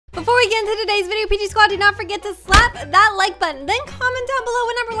Before we get into today's video, PG Squad, do not forget to slap that like button, then comment down below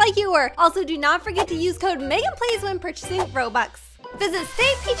what number like you were. Also, do not forget to use code MeganPlays when purchasing Robux. Visit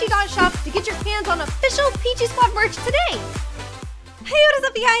staypeachy.shop to get your hands on official PG Squad merch today. Hey, what is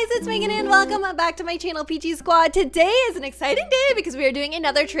up, you guys? It's Megan and welcome back to my channel, PG Squad. Today is an exciting day because we are doing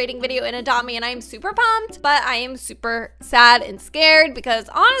another trading video in Adopt Me, and I am super pumped, but I am super sad and scared because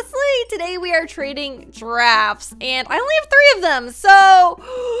honestly, today we are trading giraffes, and I only have 3 of them, so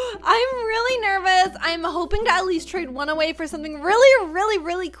I'm really nervous. I'm hoping to at least trade one away for something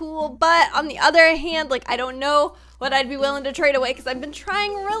really cool, but on the other hand, like, I don't know what I'd be willing to trade away because I've been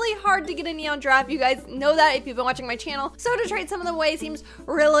trying really hard to get a neon giraffe. You guys know that if you've been watching my channel. So to trade some of them away seems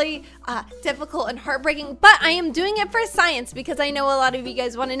really difficult and heartbreaking, but I am doing it for science because I know a lot of you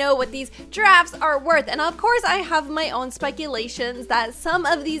guys want to know what these giraffes are worth. And of course, I have my own speculations that some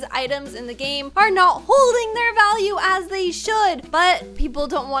of these items in the game are not holding their value as they should, but people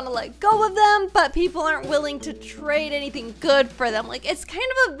don't want to let go of them, but people aren't willing to trade anything good for them. Like, it's kind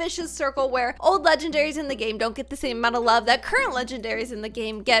of a vicious circle where old legendaries in the game don't get the same amount of love that current legendaries in the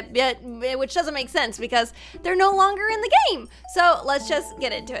game get, which doesn't make sense because they're no longer in the game. So let's just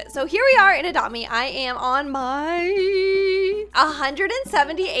get into it. So here we are in Adopt Me. I am on my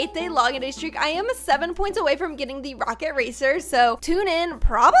 178th day login day streak. I am 7 points away from getting the rocket racer. So tune in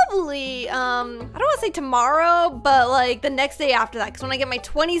probably, I don't want to say tomorrow, but like the next day after that. Because when I get my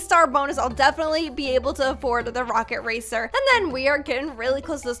 20-star bonus, I'll definitely be able to afford the rocket racer. And then we are getting really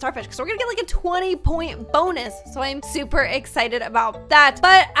close to the starfish because we're going to get like a 20-point bonus. So I'm super excited about that.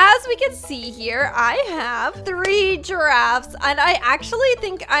 But as we can see here, I have 3 giraffes, and I actually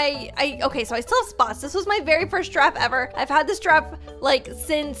think okay, so I still have spots. This was my very first giraffe ever. I've had this giraffe like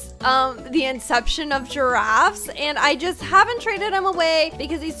since the inception of giraffes, and I just haven't traded him away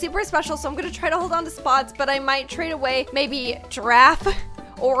because he's super special. So I'm gonna try to hold on to spots, but I might trade away maybe giraffe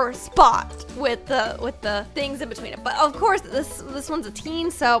or spot with the things in between it. But of course, this one's a teen,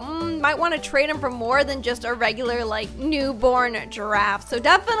 so might want to trade him for more than just a regular like newborn giraffe. So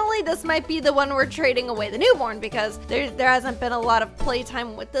definitely this might be the one we're trading away, the newborn, because there hasn't been a lot of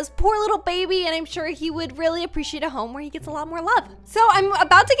playtime with this poor little baby, and I'm sure he would really appreciate a home where he gets a lot more love. So I'm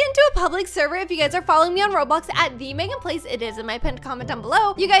about to get into a public server. If you guys are following me on Roblox at the MeganPlays, it is in my pinned comment down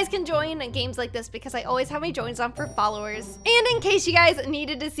below. You guys can join games like this because I always have my joins on for followers. And in case you guys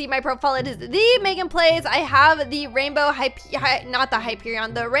needed to see my profile, it is the MeganPlays. I have the rainbow not the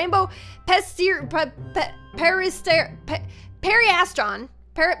Hyperion, the rainbow Periastron,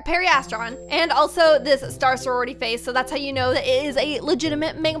 and also this star sorority face. So that's how you know that it is a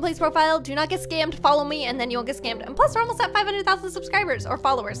legitimate MeganPlays profile. Do not get scammed. Follow me and then you won't get scammed. And plus, we're almost at 500,000 subscribers or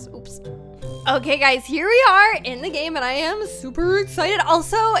followers. Oops. Okay guys, here we are in the game and I am super excited.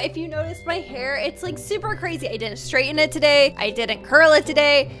 Also, if you noticed my hair, it's like super crazy. I didn't straighten it today. I didn't curl it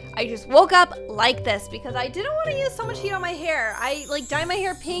today. I just woke up like this because I didn't want to use so much heat on my hair. I like dye my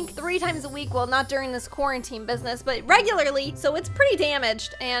hair pink 3 times a week. Well, not during this quarantine business, but regularly. So it's pretty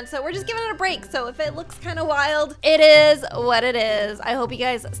damaged. And so we're just giving it a break. So if it looks kind of wild, it is what it is. I hope you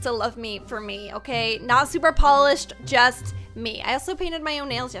guys still love me for me, okay? Not super polished, just me. I also painted my own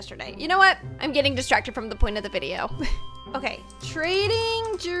nails yesterday. You know what? I'm getting distracted from the point of the video. Okay,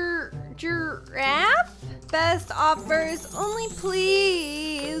 trading giraffe? Best offers only,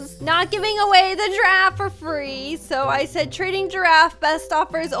 please. Not giving away the giraffe for free. So I said trading giraffe, best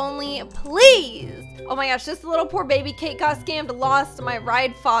offers only, please. Oh my gosh, this little poor baby Kate got scammed, lost my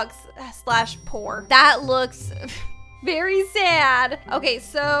ride fox / poor. That looks very sad. Okay,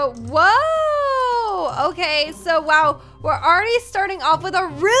 so, whoa. Okay, so wow, we're already starting off with a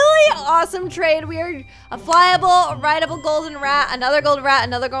really awesome trade. We are a flyable, rideable golden rat, another golden rat,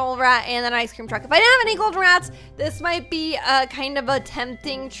 another golden rat, and an ice cream truck. If I didn't have any golden rats, this might be a kind of a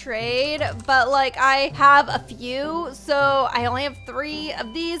tempting trade, but like I have a few, so I only have 3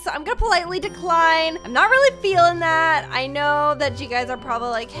 of these, so I'm gonna politely decline. I'm not really feeling that. I know that you guys are probably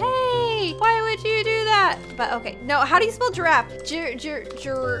like, hey, why would you do that? But okay, no, how do you spell giraffe?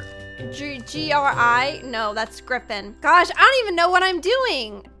 G-R-I? No, that's Griffin. Gosh, I don't even know what I'm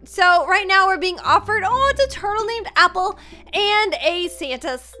doing. So right now we're being offered, oh, it's a turtle named Apple and a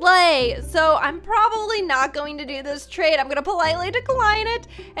Santa sleigh. So I'm probably not going to do this trade. I'm gonna politely decline it,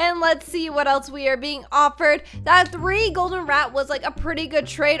 and let's see what else we are being offered. That 3 golden rat was like a pretty good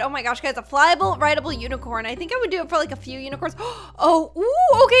trade. Oh my gosh, guys, a flyable, rideable unicorn. I think I would do it for like a few unicorns. Oh,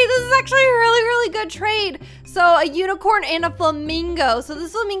 ooh, okay, this is actually a really good trade. So a unicorn and a flamingo. So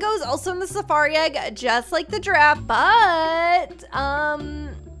this flamingo is also in the safari egg, just like the giraffe, but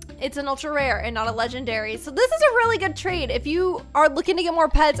it's an ultra rare and not a legendary. So this is a really good trade. If you are looking to get more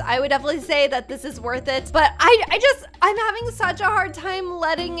pets, I would definitely say that this is worth it. But I'm having such a hard time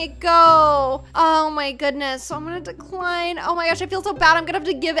letting it go. Oh my goodness. So I'm gonna decline. Oh my gosh, I feel so bad. I'm gonna have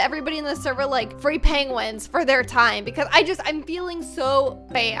to give everybody in the server like free penguins for their time because I'm feeling so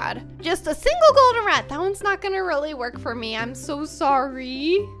bad. Just a single golden rat. That one's not gonna really work for me. I'm so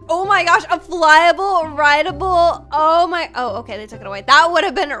sorry. Oh my gosh, a flyable, rideable. Oh, okay, they took it away. That would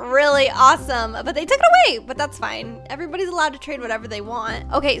have been really awesome, but they took it away, but that's fine. Everybody's allowed to trade whatever they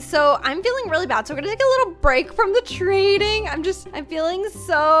want. Okay, so I'm feeling really bad. So we're gonna take a little break from the trading. I'm feeling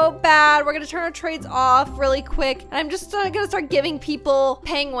so bad. We're gonna turn our trades off really quick. And I'm just gonna start giving people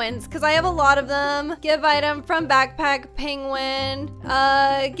penguins because I have a lot of them. Give item from backpack penguin.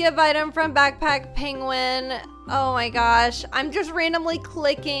 Give item from backpack penguin. Oh my gosh, I'm just randomly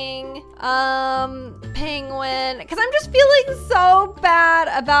clicking penguin because I'm just feeling so bad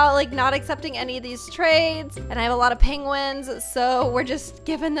about like not accepting any of these trades, and I have a lot of penguins, so we're just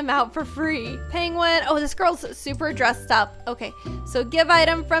giving them out for free. Penguin. Oh, this girl's super dressed up. Okay, so give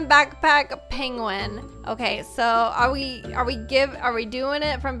item from backpack penguin. Okay, so are we doing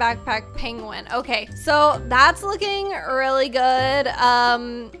it from backpack penguin? Okay, so that's looking really good.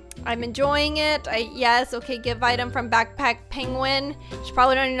 I'm enjoying it. Yes, okay, give item from backpack penguin. She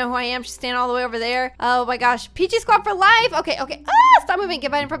probably don't even know who I am. She's standing all the way over there. Oh my gosh, PG squad for life. Okay. Stop moving.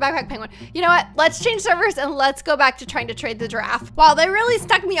 Give item from backpack penguin. You know what? Let's change servers and let's go back to trying to trade the giraffe. Wow, they really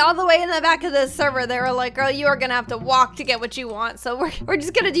stuck me all the way in the back of the server. They were like, girl, you are gonna have to walk to get what you want. So we're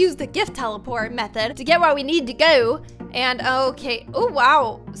just gonna use the gift teleport method to get where we need to go. And okay, oh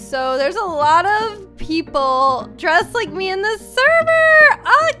wow. So there's a lot of people dressed like me in the server.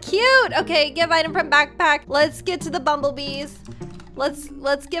 Oh, cute. Okay, give item from backpack. Let's get to the bumblebees.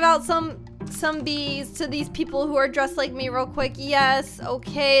 Let's give out some bees to these people who are dressed like me real quick. Yes,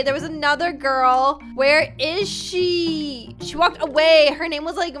 okay. There was another girl. Where is she? She walked away. Her name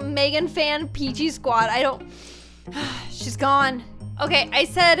was like Megan Fan Peachy Squad. She's gone. Okay, I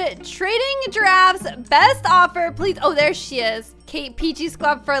said trading giraffes, best offer, please. Oh, there she is. Kate Peachy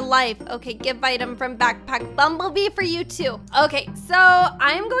Squad for life. Okay, give item from backpack bumblebee for you too. Okay, so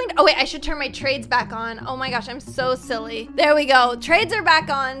I'm going to, oh wait, I should turn my trades back on. Oh my gosh, I'm so silly. There we go. Trades are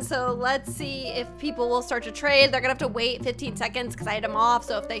back on. So let's see if people will start to trade. They're gonna have to wait 15 seconds because I had them off.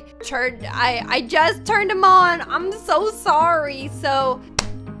 So if they turn, I just turned them on. I'm so sorry. So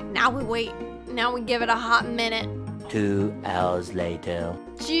now we wait. Now we give it a hot minute. 2 hours later.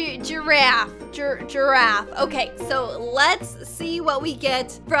 Giraffe. Okay, so let's see what we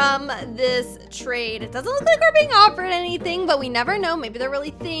get from this trade. It doesn't look like we're being offered anything, but we never know. Maybe they're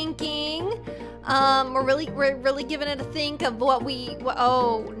really thinking. We're really giving it a think of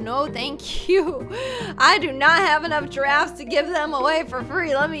oh, no, thank you. I do not have enough giraffes to give them away for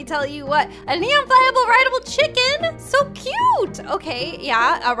free. Let me tell you what. A neon flyable rideable chicken. So cute. Okay,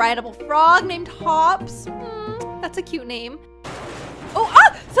 yeah, a rideable frog named Hops. That's a cute name. Oh,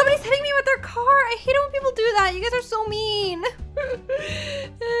 somebody's hitting me with their car. I hate it when people do that. You guys are so mean.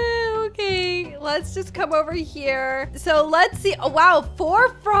 Okay, let's just come over here. So let's see. Oh, wow,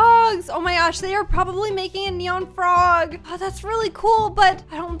 4 frogs. Oh my gosh, they are probably making a neon frog. Oh, that's really cool, but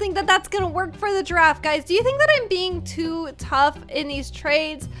I don't think that that's gonna work for the giraffe, guys. Do you think that I'm being too tough in these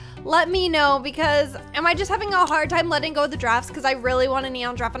trades? Let me know, because am I just having a hard time letting go of the drafts because I really want a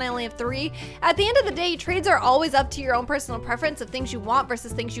neon draft and I only have 3? At the end of the day, trades are always up to your own personal preference of things you want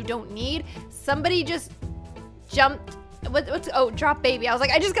versus things you don't need. Somebody just jumped. Oh, drop baby. I was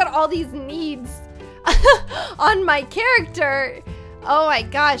like, I just got all these needs on my character. Oh my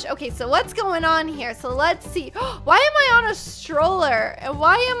gosh. Okay, so what's going on here? So let's see. Why am I on a stroller? And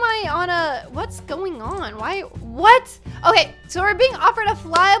why am I on a, what's going on? What? Okay, so we're being offered a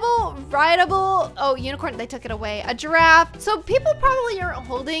flyable, rideable, oh, unicorn, they took it away. A giraffe. So people probably aren't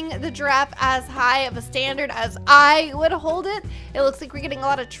holding the giraffe as high of a standard as I would hold it. It looks like we're getting a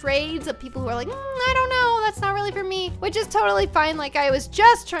lot of trades of people who are like, I don't know, that's not really for me, which is totally fine. Like I was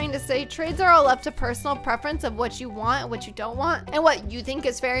just trying to say, trades are all up to personal preference of what you want and what you don't want and what you think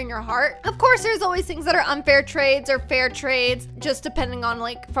is fair in your heart. Of course, there's always things that are unfair trades or fair trades, just depending on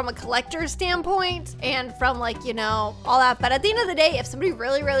like from a collector's standpoint and from like, you know, all that. But at the end of the day, if somebody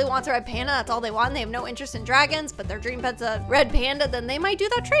really wants a red panda, that's all they want, and they have no interest in dragons, but their dream pet's a red panda, then they might do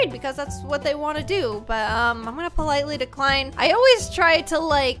that trade because that's what they want to do. But I'm gonna politely decline. I always try to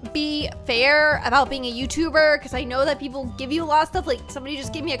like be fair about being a YouTuber YouTuber, because I know that people give you a lot of stuff. Like somebody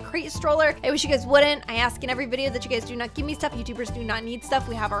just gave me a crate stroller. I wish you guys wouldn't. I ask in every video that you guys do not give me stuff. YouTubers do not need stuff.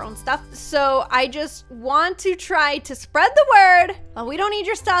 We have our own stuff. So I just want to try to spread the word. We don't need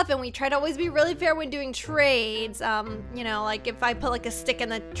your stuff, and we try to always be really fair when doing trades. You know, like if I put like a stick in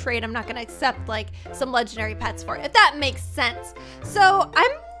the trade, I'm not gonna accept like some legendary pets for it, if that makes sense. So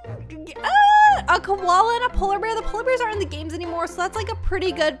I'm a koala and a polar bear. The polar bears aren't in the games anymore, so that's like a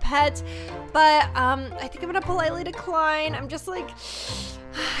pretty good pet, but I think I'm gonna politely decline. I'm just like,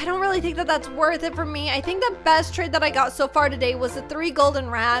 I don't really think that that's worth it for me. I think the best trade that I got so far today was the 3 golden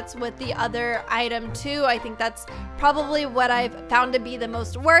rats with the other item too. I think that's probably what I've found to be the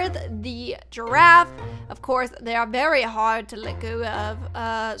most worth. The giraffe, of course, they are very hard to let go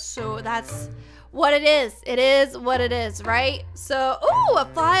of, so that's what it is. It is what it is, right? So, ooh, a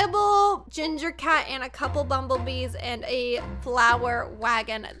flyable ginger cat and a couple bumblebees and a flower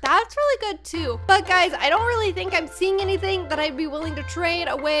wagon. That's really good too. But guys, I don't really think I'm seeing anything that I'd be willing to trade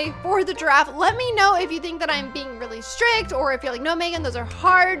away for the giraffe. Let me know if you think that I'm being really strict, or if you're like, no, Megan, those are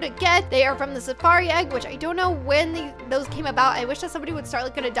hard to get. They are from the safari egg, which I don't know when those came about. I wish that somebody would start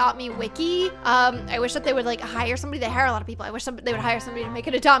like an adopt me wiki. I wish that they would like hire somebody. They hire a lot of people. I wish they would hire somebody to make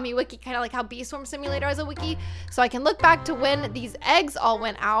an adopt me wiki, kind of like how Beeswarm Simulator as a wiki, so I can look back to when these eggs all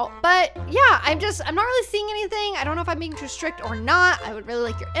went out. But yeah, I'm not really seeing anything. I don't know if I'm being too strict or not. I would really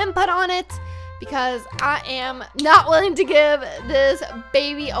like your input on it, because I am not willing to give this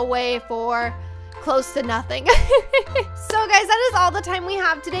baby away for close to nothing. So guys, that is all the time we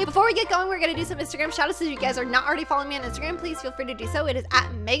have today. Before we get going, we're gonna do some Instagram shout outs. So if you guys are not already following me on Instagram, please feel free to do so. It is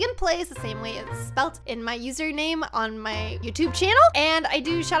at MeganPlays, the same way it's spelt in my username on my YouTube channel. And I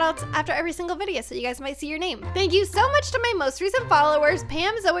do shout outs after every single video, so you guys might see your name. Thank you so much to my most recent followers: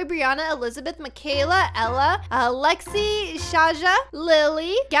 Pam, Zoe, Brianna, Elizabeth, Michaela, Ella, Lexi, Shaja,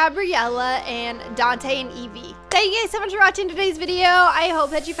 Lily, Gabriella, and Dante and Evie. Thank you guys so much for watching today's video. I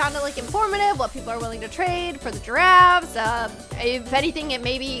hope that you found it like informative, what people are willing to trade for the giraffes. If anything, it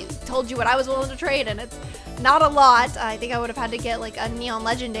maybe told you what I was willing to trade, and it's not a lot. I think I would have had to get like a neon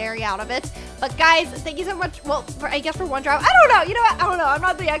legendary out of it. But guys, thank you so much. Well, I guess for one giraffe, I don't know. You know what? I don't know. I'm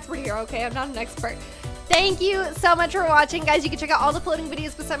not the expert here, okay? I'm not an expert. Thank you so much for watching, guys. You can check out all the floating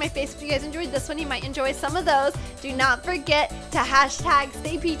videos beside my face. If you guys enjoyed this one, you might enjoy some of those. Do not forget to hashtag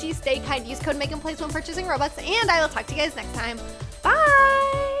stay peachy, stay kind. Use code MeganPlays when purchasing Robux, and I will talk to you guys next time. Bye!